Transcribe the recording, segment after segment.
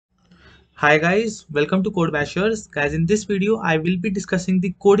Hi guys, welcome to Code Bashers. Guys, in this video, I will be discussing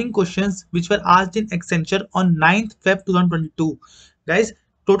the coding questions which were asked in Accenture on 9th Feb 2022. Guys,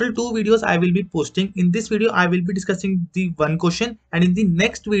 total two videos I will be posting. In this video, I will be discussing the one question, and in the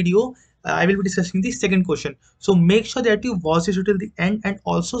next video, I will be discussing the second question. So make sure that you watch this till the end and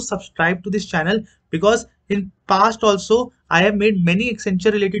also subscribe to this channel, because in past also I have made many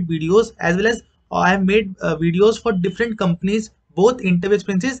Accenture related videos, as well as I have made videos for different companies, both interview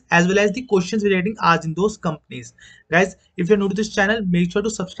experiences as well as the questions relating asked in those companies. Guys, if you're new to this channel, make sure to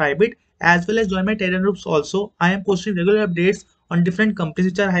subscribe it as well as join my Telegram groups also. I am posting regular updates on different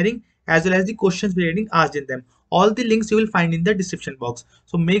companies which are hiring, as well as the questions relating asked in them. All the links you will find in the description box.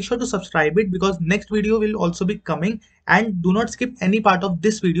 So make sure to subscribe it, because next video will also be coming, and do not skip any part of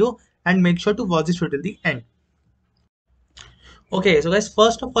this video and make sure to watch this video till the end. Okay, so guys,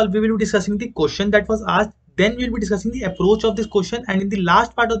 first of all, we will be discussing the question that was asked. Then we will be discussing the approach of this question, and in the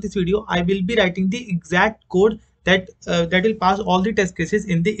last part of this video, I will be writing the exact code that will pass all the test cases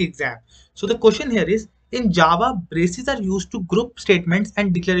in the exam. So the question here is: in Java, braces are used to group statements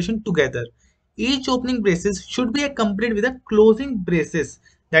and declaration together. Each opening braces should be accompanied with a closing braces.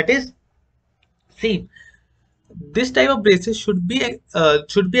 That is, see, this type of braces should be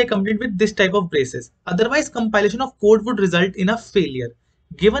accompanied with this type of braces. Otherwise, compilation of code would result in a failure.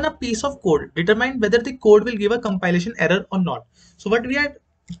 Given a piece of code, determine whether the code will give a compilation error or not. So what we are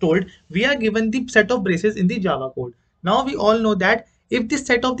told, we are given the set of braces in the Java code. Now we all know that if this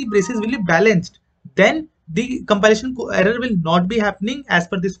set of the braces will be balanced, then the compilation error will not be happening as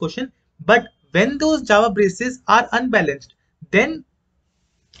per this question. But when those Java braces are unbalanced, then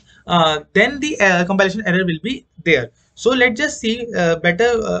the compilation error will be there. So let's just see let's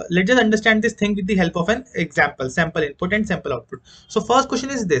just understand this thing with the help of an example, sample input and sample output. So first question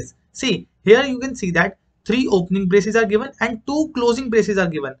is this: see, here you can see that three opening braces are given and two closing braces are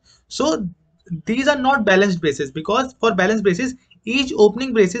given. So these are not balanced braces, because for balanced braces, each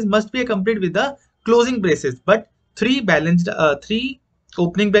opening braces must be accompanied with the closing braces. But three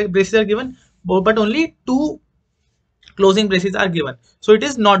opening braces are given, but only two closing braces are given, so it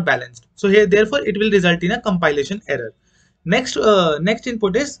is not balanced. So here, therefore, it will result in a compilation error. Next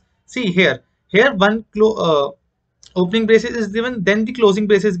input is, see, here one opening braces is given, then the closing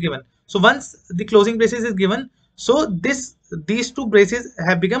braces is given. So once the closing braces is given, so these two braces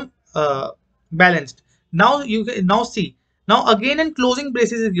have become balanced. Now now see, now again and closing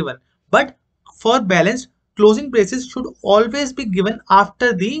braces is given, but for balanced, closing braces should always be given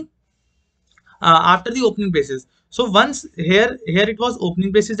after the opening braces. So once here it was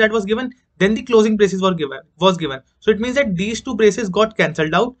opening braces that was given, then the closing braces was given. So it means that these two braces got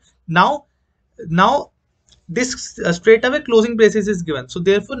cancelled out. Now this straight away closing braces is given. So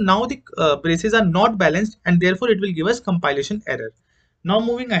therefore now the braces are not balanced, and therefore it will give us compilation error. Now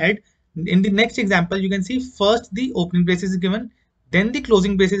moving ahead, in the next example, you can see first the opening braces is given, then the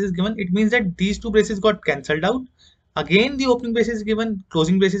closing braces is given. It means that these two braces got cancelled out. Again the opening braces is given,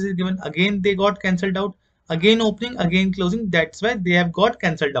 closing braces is given, again they got cancelled out, again opening, again closing. That's why they have got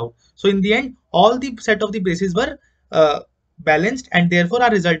cancelled out. So in the end, all the set of the braces were balanced, and therefore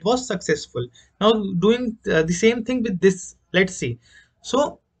our result was successful. Now doing the same thing with this, let's see.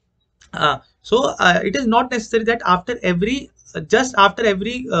 So it is not necessary that after every just after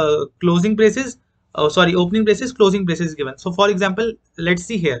every closing braces, sorry, opening braces, closing braces is given. So for example, let's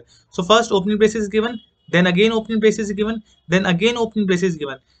see here. So first opening braces is given, then again opening braces is given, then again opening braces is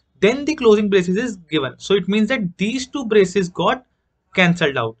given, then the closing braces is given. So it means that these two braces got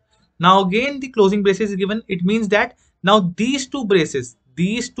cancelled out. Now again the closing braces is given. It means that now these two braces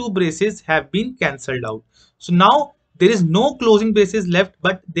have been cancelled out. So now there is no closing braces left,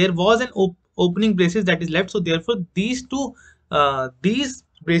 but there was an opening braces that is left. So therefore these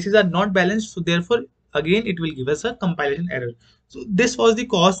braces are not balanced. So therefore again it will give us a compilation error. So this was the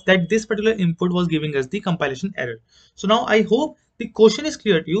cause that this particular input was giving us the compilation error. So now I hope the question is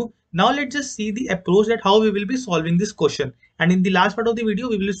clear to you. Now let's just see the approach, that how we will be solving this question. And in the last part of the video,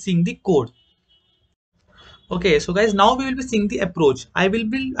 we will be seeing the code. Okay, so guys, now we will be seeing the approach. I will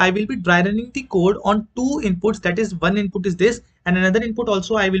be dry running the code on two inputs. That is, one input is this, and another input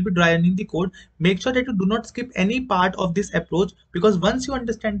also I will be dry running the code. Make sure that you do not skip any part of this approach, because once you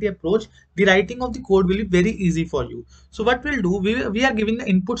understand the approach, the writing of the code will be very easy for you. So what we'll do, we are giving the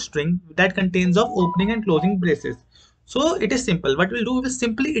input string that contains of opening and closing braces. So it is simple. What we'll do, we will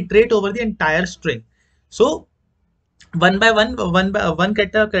simply iterate over the entire string. So one by one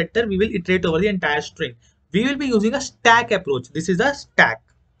character, we will iterate over the entire string. We will be using a stack approach. This is a stack.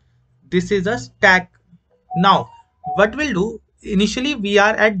 Now what we'll do, initially we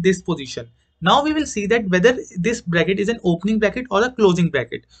are at this position. Now we will see that whether this bracket is an opening bracket or a closing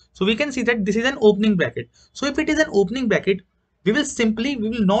bracket. So we can see that this is an opening bracket. So if it is an opening bracket, we will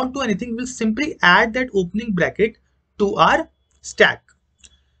not do anything. We will simply add that opening bracket to our stack.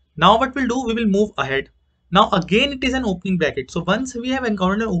 Now what we'll do, we will move ahead. Now again it is an opening bracket. So once we have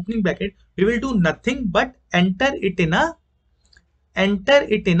encountered an opening bracket, we will do nothing but enter it in a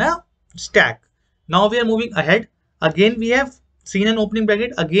stack. Now we are moving ahead. Again we have seen an opening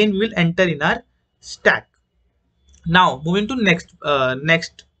bracket. Again we will enter in our stack. Now moving to next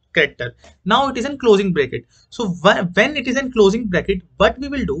character. Now it is in closing bracket. So when it is in closing bracket, what we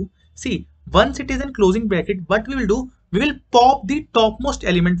will do, see, once it is in closing bracket, what we will do, we will pop the topmost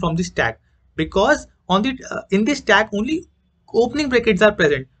element from the stack, because on the in the stack only opening brackets are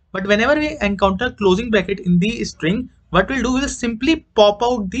present. But whenever we encounter closing bracket in the string, what we'll do, we will simply pop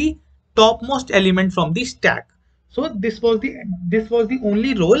out the topmost element from the stack. So this was the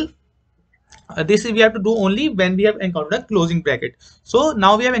only role. This we have to do only when we have encountered a closing bracket. So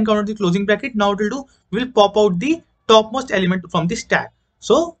now we have encountered the closing bracket. Now it will do, we will pop out the topmost element from the stack.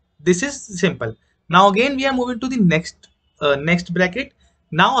 So this is simple. Now again we are moving to the next bracket.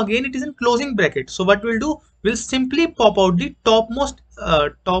 Now again it is in closing bracket. So what we'll do, we'll simply pop out the topmost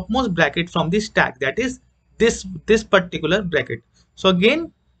bracket from the stack, that is this particular bracket. So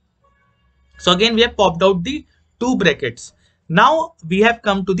again we have popped out the two brackets. Now we have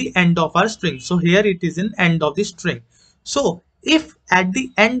come to the end of our string. So here it is in end of the string. So if at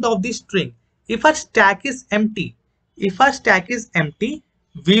the end of the string, if our stack is empty,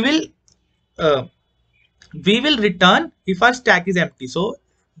 we will uh, return if our stack is empty. So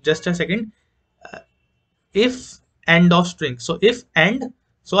just a second. If end of string. So if end.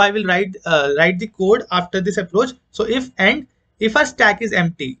 So I will write the code after this approach. So if end, if our stack is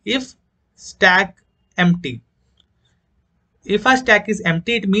empty, if stack empty. If our stack is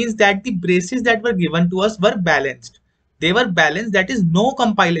empty, it means that the braces that were given to us were balanced. They were balanced, that is no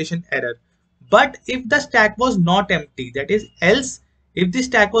compilation error. But if the stack was not empty, that is else, if the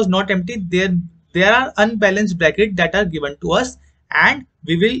stack was not empty, there are unbalanced brackets that are given to us, and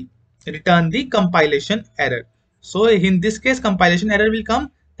we will return the compilation error. So in this case, compilation error will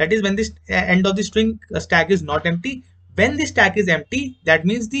come, that is when this end of the string stack is not empty. When the stack is empty, that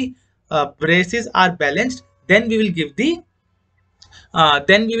means the braces are balanced. Then we will give the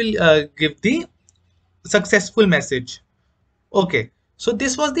successful message. Okay, so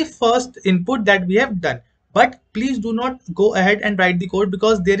this was the first input that we have done. But please do not go ahead and write the code,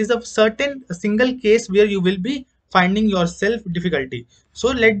 because there is a certain single case where you will be finding yourself difficulty. So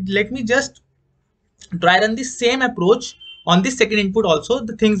let me just try run the same approach on the second input also.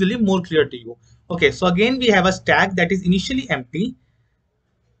 The things will be more clear to you. Okay, so again we have a stack that is initially empty.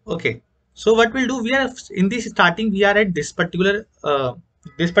 Okay, so what we'll do, we are in this starting, we are at this particular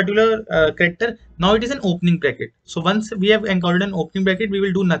character. Now it is an opening bracket. So once we have encountered an opening bracket, we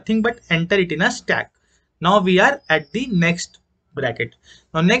will do nothing but enter it in a stack. Now we are at the next bracket.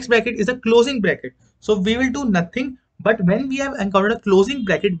 Now next bracket is a closing bracket. So we will do nothing, but when we have encountered a closing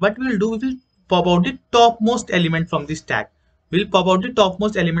bracket, what we will do, we will pop out the topmost element from the stack. We'll pop out the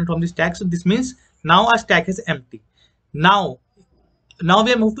topmost element from the stack. So this means now our stack is empty. Now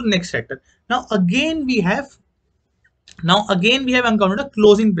we have moved to next character. Now again we have encountered a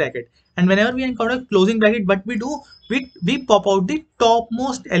closing bracket, and whenever we encounter a closing bracket, what we do, we pop out the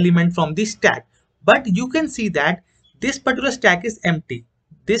topmost element from the stack. But you can see that this particular stack is empty.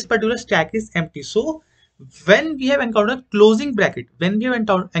 So when we have encountered a closing bracket,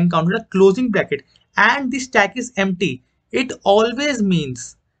 encountered a closing bracket and the stack is empty, it always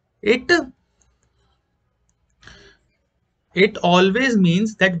means that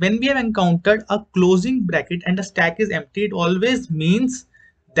when we have encountered a closing bracket and a stack is empty, it always means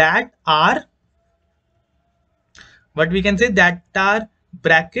that our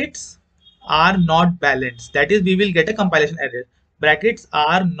brackets are not balanced. That is, we will get a compilation error. Brackets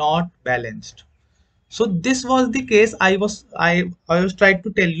are not balanced. So this was the case I was trying to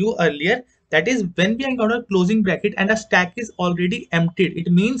tell you earlier. That is, when we encounter closing bracket and a stack is already emptied,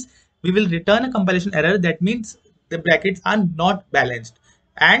 it means we will return a compilation error. That means the brackets are not balanced.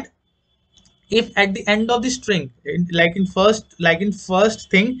 And if at the end of the string, like in first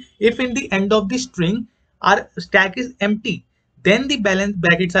thing, if in the end of the string our stack is empty, then the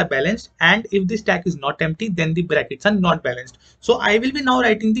brackets are balanced, and if the stack is not empty, then the brackets are not balanced. So I will be now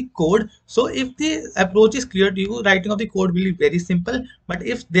writing the code. So if the approach is clear to you, writing of the code will be very simple. But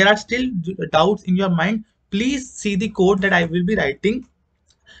if there are still doubts in your mind, please see the code that I will be writing.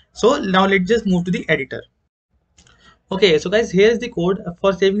 So now let's just move to the editor. Okay, so guys, here is the code.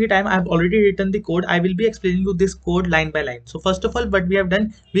 For saving the time, I have already written the code. I will be explaining you this code line by line. So first of all, what we have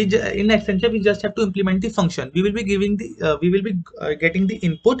done, in Accenture we just have to implement the function. We will be giving the getting the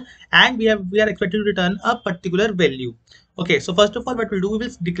input, and we are expected to return a particular value. Okay, so first of all, what we'll do, we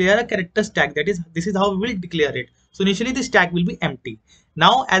will declare a character stack. That is, this is how we will declare it. So initially the stack will be empty.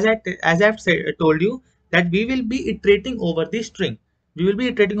 Now, as I have told you that we will be iterating over the string. We will be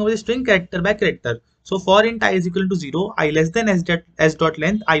iterating over the string character by character. So for int I is equal to 0, I less than s dot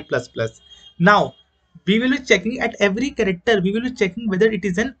length I plus plus. Now we will be checking at every character. We will be checking whether it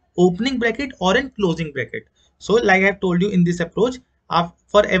is an opening bracket or an closing bracket. So like I have told you in this approach,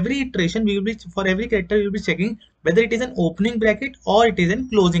 for every iteration we will be, for every character we will be checking whether it is an opening bracket or it is an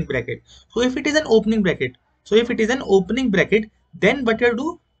closing bracket. So if it is an opening bracket, then what you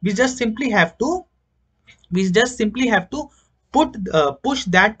do, we just simply have to push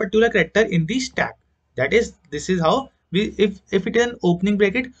that particular character in the stack. That is, this is how we, if it is an opening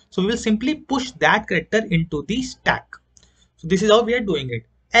bracket, so we will simply push that character into the stack. So this is how we are doing it.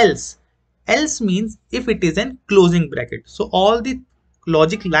 Else means if it is an closing bracket. So all the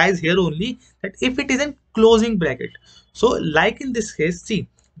logic lies here only, that if it is an closing bracket. So like in this case, see,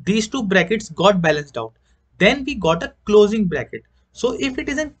 these two brackets got balanced out. Then we got a closing bracket. So if it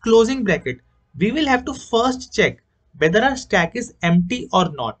is a closing bracket, we will have to first check whether our stack is empty or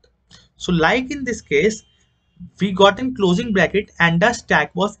not. So like in this case, we got in closing bracket and the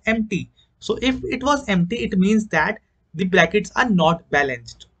stack was empty. So if it was empty, it means that the brackets are not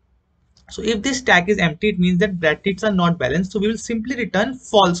balanced. So if this stack is empty, it means that brackets are not balanced. So we will simply return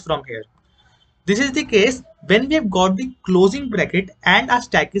false from here. This is the case when we have got the closing bracket and our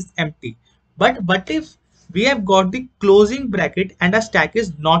stack is empty. But what if we have got the closing bracket and our stack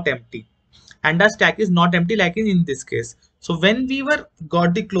is not empty? And our stack is not empty, like in this case. So when we were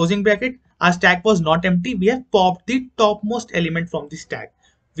got the closing bracket, our stack was not empty. We have popped the topmost element from the stack.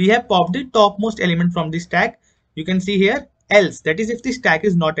 You can see here else, that is if the stack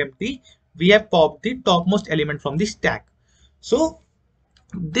is not empty, we have popped the topmost element from the stack. So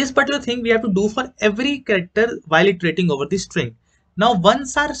this particular thing we have to do for every character while iterating over the string. Now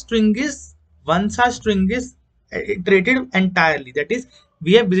once our string is iterated entirely, that is,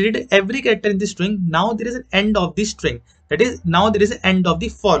 we have visited every character in the string. Now there is an end of the string, that is, now there is an end of the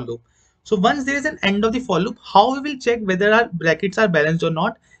for loop. So once there is an end of the for loop, how we will check whether our brackets are balanced or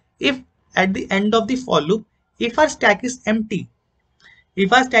not? If at the end of the for loop, if our stack is empty,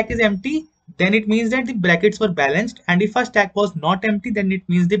 then it means that the brackets were balanced, and if our stack was not empty, then it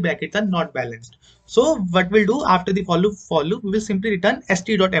means the brackets are not balanced. So what we'll do after the for loop, we will simply return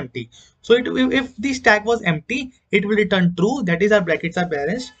st.empty. So if the stack was empty, it will return true, that is our brackets are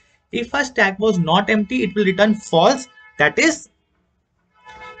balanced. If our stack was not empty, it will return false, that is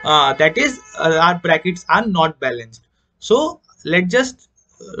our brackets are not balanced. So let's just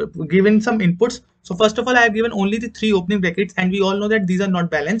give in some inputs. So first of all, I have given only the 3 opening brackets, and we all know that these are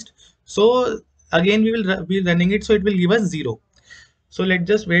not balanced. So again we will be running it, so it will give us 0. So let's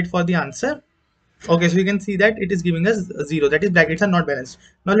just wait for the answer. Okay, so you can see that it is giving us 0, that is brackets are not balanced.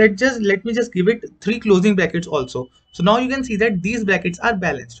 Now let me just give it 3 closing brackets also. So now you can see that these brackets are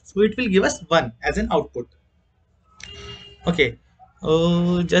balanced, so it will give us 1 as an output. Okay,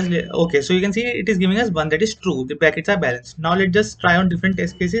 okay, so you can see it is giving us 1, that is true, the brackets are balanced. Now let's just try on different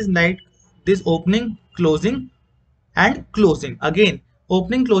test cases, like this opening, closing and closing. Again,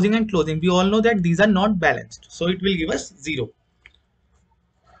 opening, closing and closing, we all know that these are not balanced, so it will give us 0.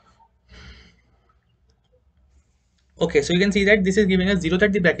 Okay, so you can see that this is giving us 0,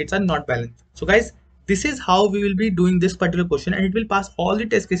 that the brackets are not balanced. So guys, this is how we will be doing this particular question, and it will pass all the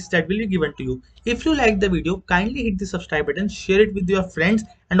test cases that will be given to you. If you like the video, kindly hit the subscribe button, share it with your friends,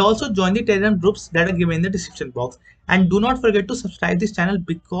 and also join the Telegram groups that are given in the description box. And do not forget to subscribe this channel,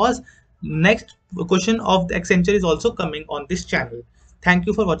 because next question of the Accenture is also coming on this channel. Thank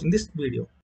you for watching this video.